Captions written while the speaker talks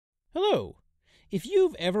Hello! If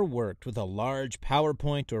you've ever worked with a large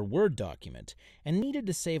PowerPoint or Word document and needed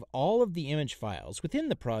to save all of the image files within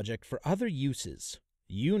the project for other uses,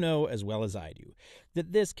 you know as well as I do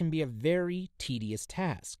that this can be a very tedious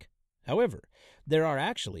task. However, there are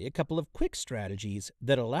actually a couple of quick strategies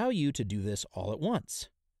that allow you to do this all at once.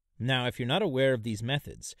 Now, if you're not aware of these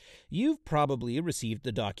methods, you've probably received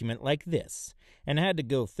a document like this and had to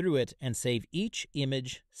go through it and save each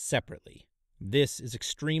image separately. This is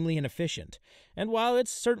extremely inefficient, and while it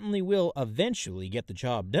certainly will eventually get the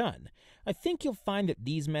job done, I think you'll find that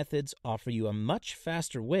these methods offer you a much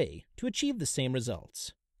faster way to achieve the same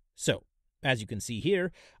results. So, as you can see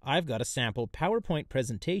here, I've got a sample PowerPoint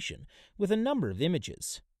presentation with a number of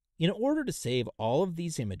images. In order to save all of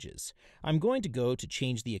these images, I'm going to go to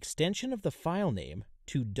change the extension of the file name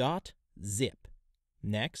to .zip.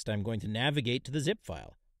 Next, I'm going to navigate to the zip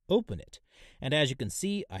file, open it, and as you can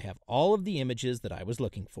see, I have all of the images that I was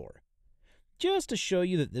looking for. Just to show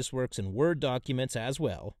you that this works in Word documents as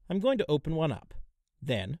well, I'm going to open one up.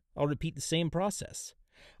 Then, I'll repeat the same process.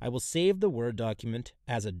 I will save the Word document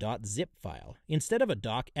as a .zip file instead of a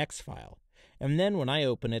 .docx file, and then when I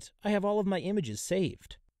open it, I have all of my images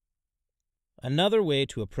saved. Another way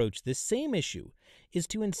to approach this same issue is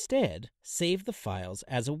to instead save the files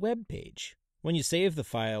as a web page. When you save the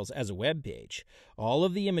files as a web page, all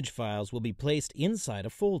of the image files will be placed inside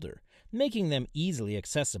a folder, making them easily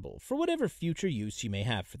accessible for whatever future use you may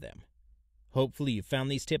have for them. Hopefully you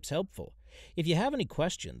found these tips helpful. If you have any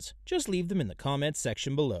questions, just leave them in the comments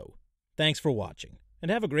section below. Thanks for watching,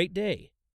 and have a great day.